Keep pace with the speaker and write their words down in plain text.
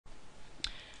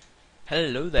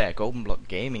Hello there, Golden Block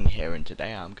Gaming here, and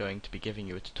today I'm going to be giving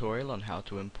you a tutorial on how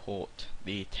to import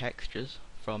the textures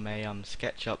from a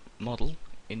SketchUp model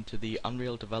into the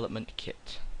Unreal Development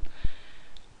Kit.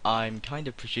 I'm kind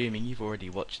of presuming you've already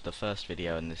watched the first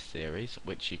video in this series,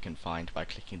 which you can find by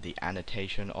clicking the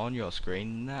annotation on your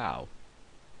screen now.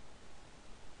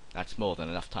 That's more than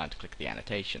enough time to click the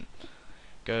annotation.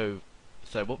 So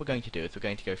what we're going to do is we're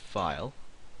going to go File,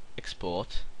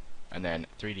 Export, and then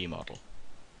 3D Model.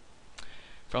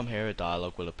 From here a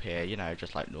dialog will appear,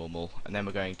 just like normal, and then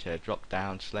we're going to drop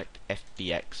down, select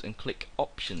FBX and click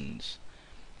Options.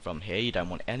 From here you don't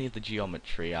want any of the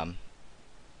geometry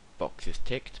boxes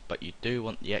ticked, but you do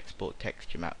want the Export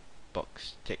Texture Map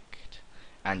box ticked,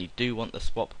 and you do want the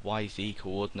Swap YZ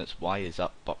Coordinates Y is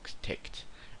Up box ticked.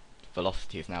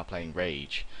 Velocity is now playing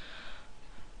Rage.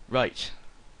 Right,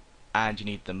 and you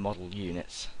need the model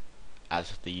units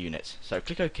as the units. So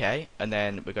click OK, and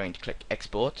then we're going to click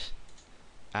Export,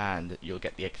 and you'll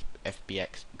get the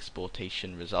FBX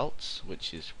exportation results,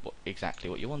 which is exactly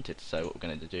what you wanted. So what we're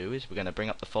going to do is we're going to bring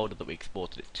up the folder that we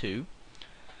exported it to,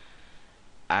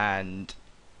 and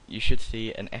you should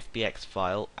see an FBX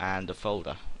file and a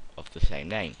folder of the same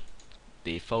name.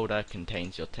 The folder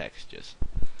contains your textures.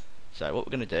 So what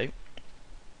we're going to do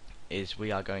is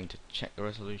we are going to check the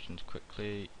resolutions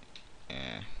quickly.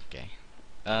 Okay.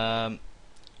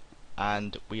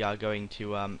 And we are going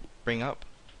to bring up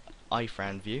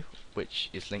ifran view, which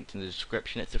is linked in the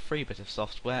description. It's a free bit of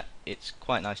software. It's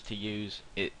quite nice to use.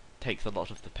 It takes a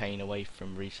lot of the pain away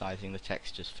from resizing the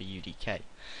textures for UDK.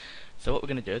 So what we're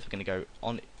going to do is we're going to go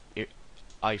on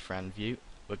ifran view,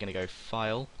 we're going to go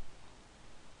File,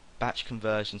 Batch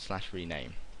Conversion /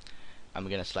 Rename, and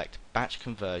we're going to select Batch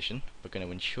Conversion. We're going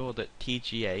to ensure that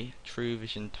TGA, True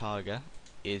Vision Target,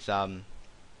 is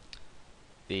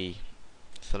the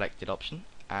selected option,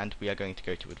 and we are going to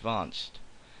go to Advanced.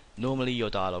 Normally your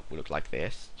dialog will look like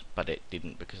this, but it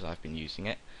didn't because I've been using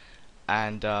it.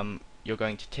 And you're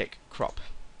going to tick Crop,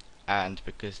 and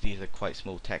because these are quite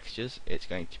small textures, it's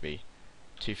going to be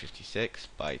 256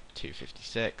 by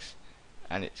 256,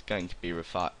 and it's going to be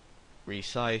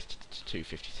resized to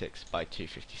 256 by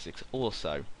 256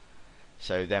 also.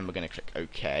 So then we're going to click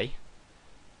OK,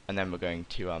 and then we're going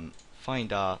to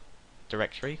find our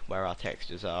directory where our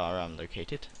textures are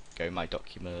located. Go My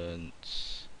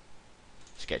Documents,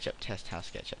 SketchUp Test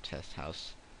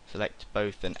House, select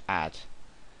both and add.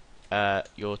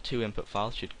 Your two input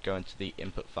files should go into the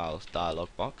input files dialog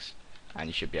box, and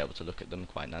you should be able to look at them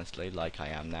quite nicely like I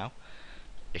am now,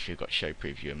 if you've got show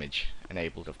preview image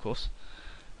enabled, of course.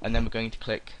 And then we're going to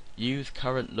click Use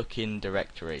Current Look-in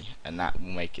Directory, and that will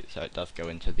make it so it does go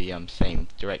into the same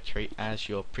directory as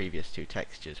your previous two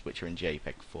textures, which are in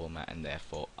JPEG format and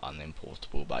therefore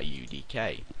unimportable by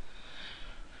UDK.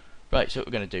 Right, so what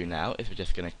we're going to do now is we're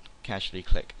just going to casually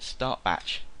click Start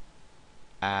Batch,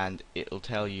 and it'll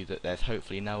tell you that there's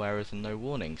hopefully no errors and no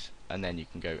warnings, and then you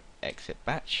can go Exit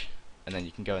Batch, and then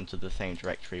you can go into the same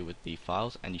directory with the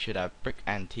files, and you should have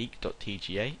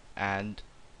brickantique.tga and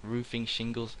roofing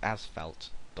shingles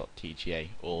asphalt.tga,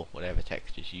 or whatever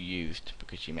textures you used,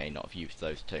 because you may not have used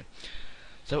those two.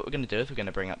 So what we're going to do is we're going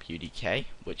to bring up UDK,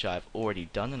 which I've already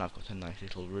done, and I've got a nice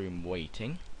little room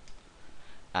waiting.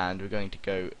 And we're going to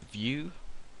go View,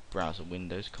 Browser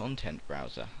Windows, Content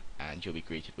Browser, and you'll be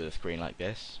greeted with a screen like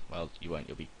this. Well, you won't,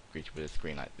 you'll be greeted with a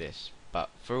screen like this, but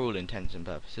for all intents and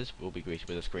purposes we'll be greeted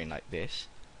with a screen like this.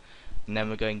 And then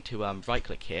we're going to right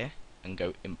click here and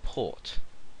go Import,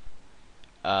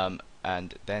 and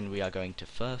then we are going to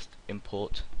first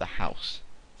import the house,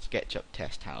 SketchUp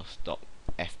Test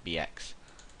House.fbx,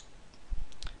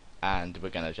 and we're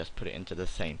going to just put it into the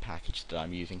same package that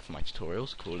I'm using for my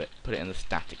tutorials. Put it in the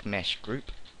static mesh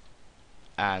group,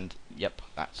 and yep,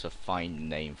 that's a fine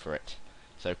name for it.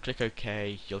 So click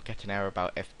OK. You'll get an error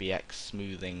about FBX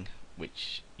smoothing,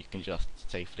 which you can just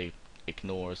safely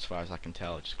ignore as far as I can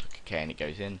tell. Just click OK and it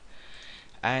goes in,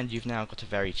 and you've now got a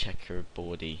very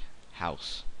checkerboardy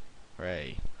house.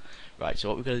 Hooray! Right, so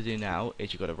what we're going to do now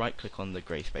is you've got to right click on the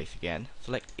grey space again,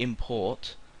 select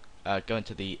Import, go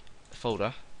into the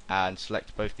folder and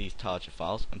select both these target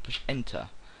files and push enter.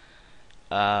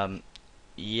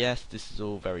 Yes, this is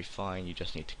all very fine. You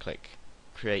just need to click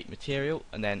create material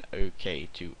and then OK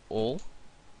to all.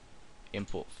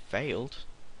 Import failed.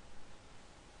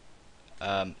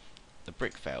 The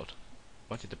brick failed.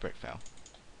 Why did the brick fail?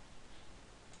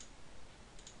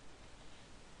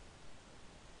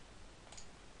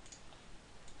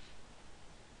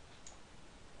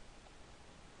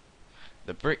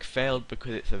 The brick failed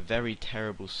because it's a very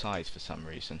terrible size for some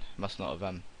reason. Must not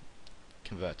have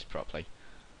converted properly.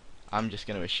 I'm just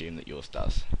going to assume that yours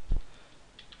does.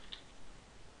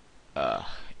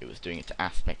 it was doing it to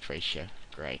aspect ratio.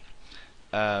 Great.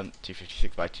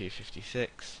 256 by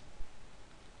 256.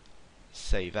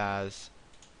 Save as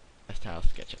test house,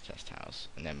 SketchUp test house,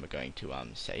 and then we're going to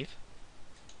save.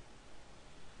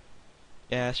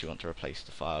 Yes, you want to replace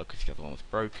the file because the other one was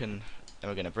broken. Then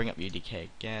we're going to bring up UDK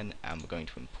again, and we're going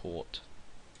to import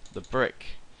the brick.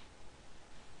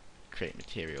 Create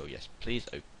material, yes please,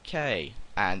 okay,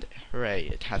 and hooray,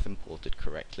 it has imported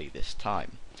correctly this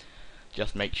time.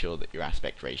 Just make sure that your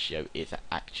aspect ratio is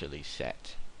actually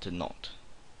set to not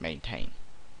maintain,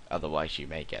 otherwise you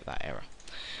may get that error.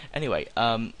 Anyway,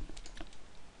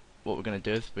 what we're going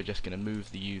to do is we're just going to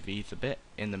move the UVs a bit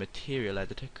in the material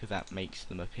editor, because that makes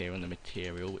them appear on the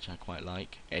material, which I quite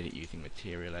like. Edit using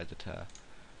material editor,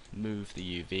 move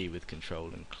the UV with control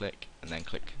and click, and then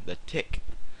click the tick,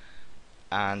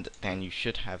 and then you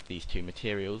should have these two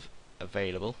materials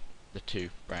available, the two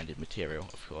branded material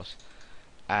of course.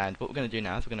 And what we're going to do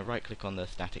now is we're going to right click on the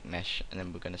static mesh, and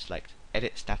then we're going to select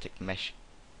edit static mesh,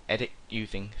 edit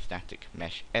using static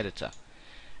mesh editor,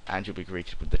 and you'll be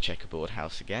greeted with the checkerboard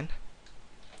house again.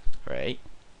 Great.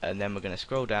 And then we're going to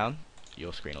scroll down.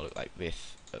 Your screen will look like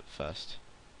this at first.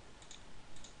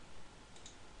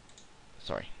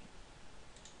 Sorry.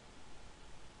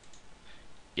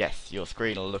 Yes, your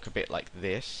screen will look a bit like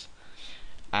this,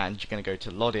 and you're going to go to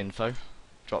LOD info,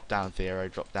 drop down 0,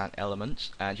 drop down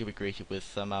elements, and you'll be greeted with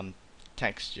some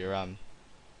texture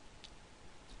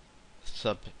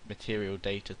sub material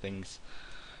data things.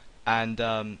 And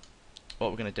what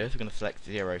we're going to do is we're going to select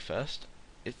 0 first.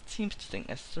 It seems to think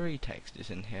there's 3 textures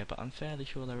in here, but I'm fairly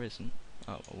sure there isn't.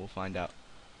 Oh, well, we'll find out.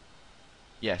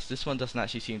 Yes, this one doesn't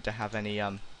actually seem to have any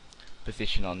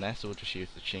position on there, so we'll just use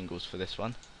the shingles for this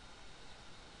one,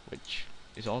 which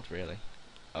is odd really.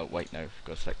 Oh wait, no, we've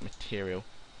got to select material.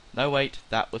 No wait,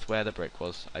 that was where the brick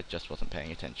was, I just wasn't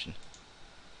paying attention.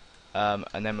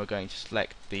 And then we're going to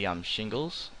select the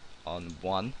shingles on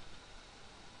 1,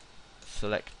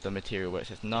 select the material where it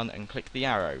says none, and click the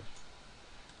arrow.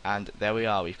 And there we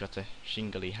are, we've got a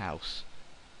shingly house.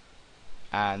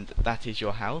 And that is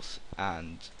your house,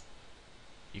 and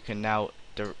you can now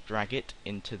drag it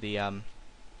into the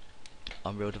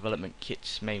Unreal Development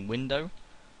Kit's main window,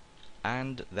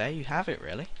 and there you have it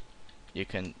really. You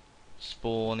can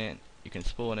spawn in,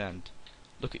 and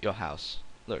look at your house.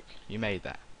 Look, you made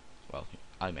that. Well,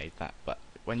 I made that, but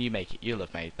when you make it, you'll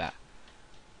have made that.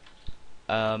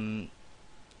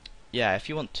 Yeah, if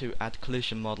you want to add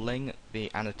collision modeling,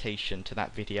 the annotation to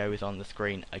that video is on the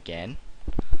screen again.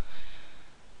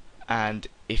 And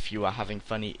if you are having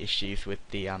funny issues with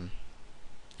the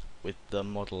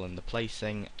model and the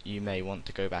placing, you may want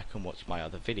to go back and watch my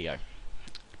other video.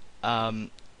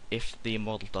 If the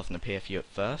model doesn't appear for you at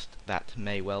first, that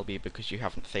may well be because you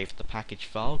haven't saved the package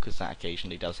file, because that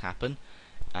occasionally does happen.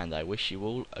 And I wish you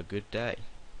all a good day.